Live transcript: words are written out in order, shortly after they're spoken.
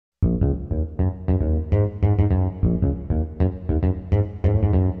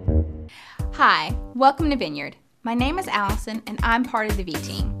Hi, welcome to Vineyard. My name is Allison and I'm part of the V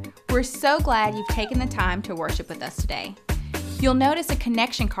team. We're so glad you've taken the time to worship with us today. You'll notice a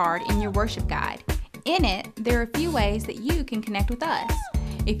connection card in your worship guide. In it, there are a few ways that you can connect with us.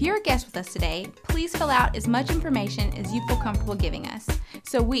 If you're a guest with us today, please fill out as much information as you feel comfortable giving us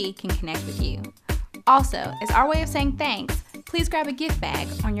so we can connect with you. Also, as our way of saying thanks, please grab a gift bag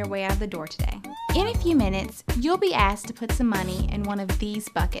on your way out of the door today. In a few minutes, you'll be asked to put some money in one of these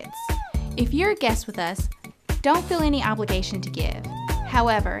buckets. If you're a guest with us, don't feel any obligation to give.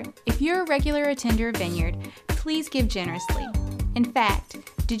 However, if you're a regular attender of Vineyard, please give generously. In fact,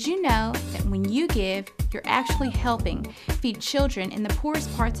 did you know that when you give, you're actually helping feed children in the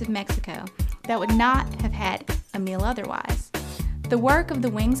poorest parts of Mexico that would not have had a meal otherwise? The work of the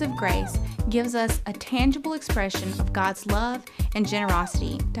Wings of Grace gives us a tangible expression of God's love and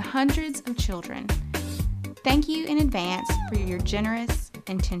generosity to hundreds of children. Thank you in advance for your generous,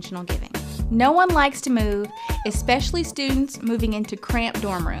 intentional giving. No one likes to move, especially students moving into cramped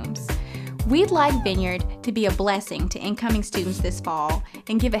dorm rooms. We'd like Vineyard to be a blessing to incoming students this fall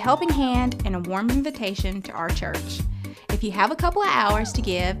and give a helping hand and a warm invitation to our church. If you have a couple of hours to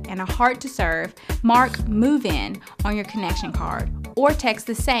give and a heart to serve, mark Move In on your connection card or text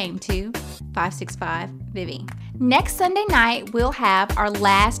the same to 565-VIVI. Next Sunday night, we'll have our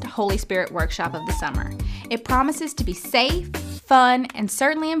last Holy Spirit workshop of the summer. It promises to be safe, fun, and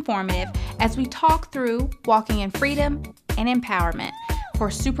certainly informative as we talk through walking in freedom and empowerment for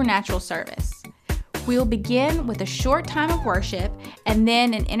supernatural service. We'll begin with a short time of worship and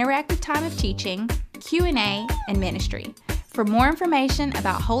then an interactive time of teaching, Q&A, and ministry. For more information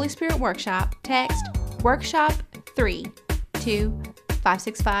about Holy Spirit Workshop, text Workshop 3 to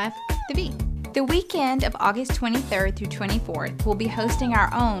 565-VIVI. The weekend of August 23rd through 24th, we'll be hosting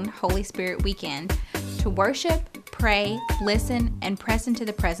our own Holy Spirit Weekend to worship, pray, listen, and press into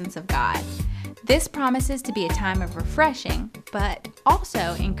the presence of God. This promises to be a time of refreshing, but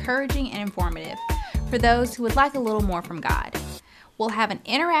also encouraging and informative for those who would like a little more from God. We'll have an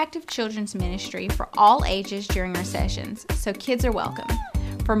interactive children's ministry for all ages during our sessions, so kids are welcome.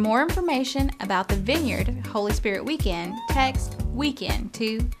 For more information about the Vineyard Holy Spirit Weekend, text WEEKEND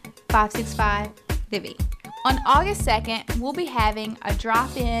to 565-VIVI. On August 2nd, we'll be having a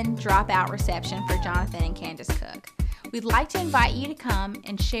drop-in, drop-out reception for Jonathan and Candace Cook. We'd like to invite you to come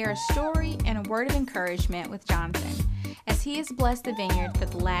and share a story and a word of encouragement with Jonathan, as he has blessed the Vineyard for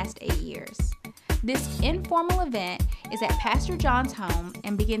the last 8 years. This informal event is at Pastor John's home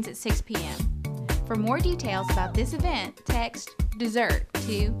and begins at 6 p.m. For more details about this event, text DESSERT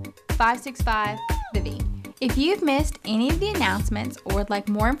to 565-VIVI. If you've missed any of the announcements or would like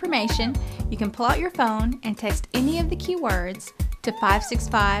more information, you can pull out your phone and text any of the keywords to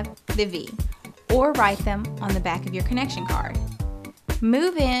 565-VIVI or write them on the back of your connection card.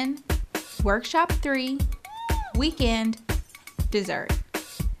 Move In, Workshop 3, Weekend, Dessert.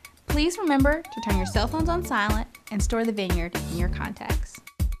 Please remember to turn your cell phones on silent and store the Vineyard in your contacts.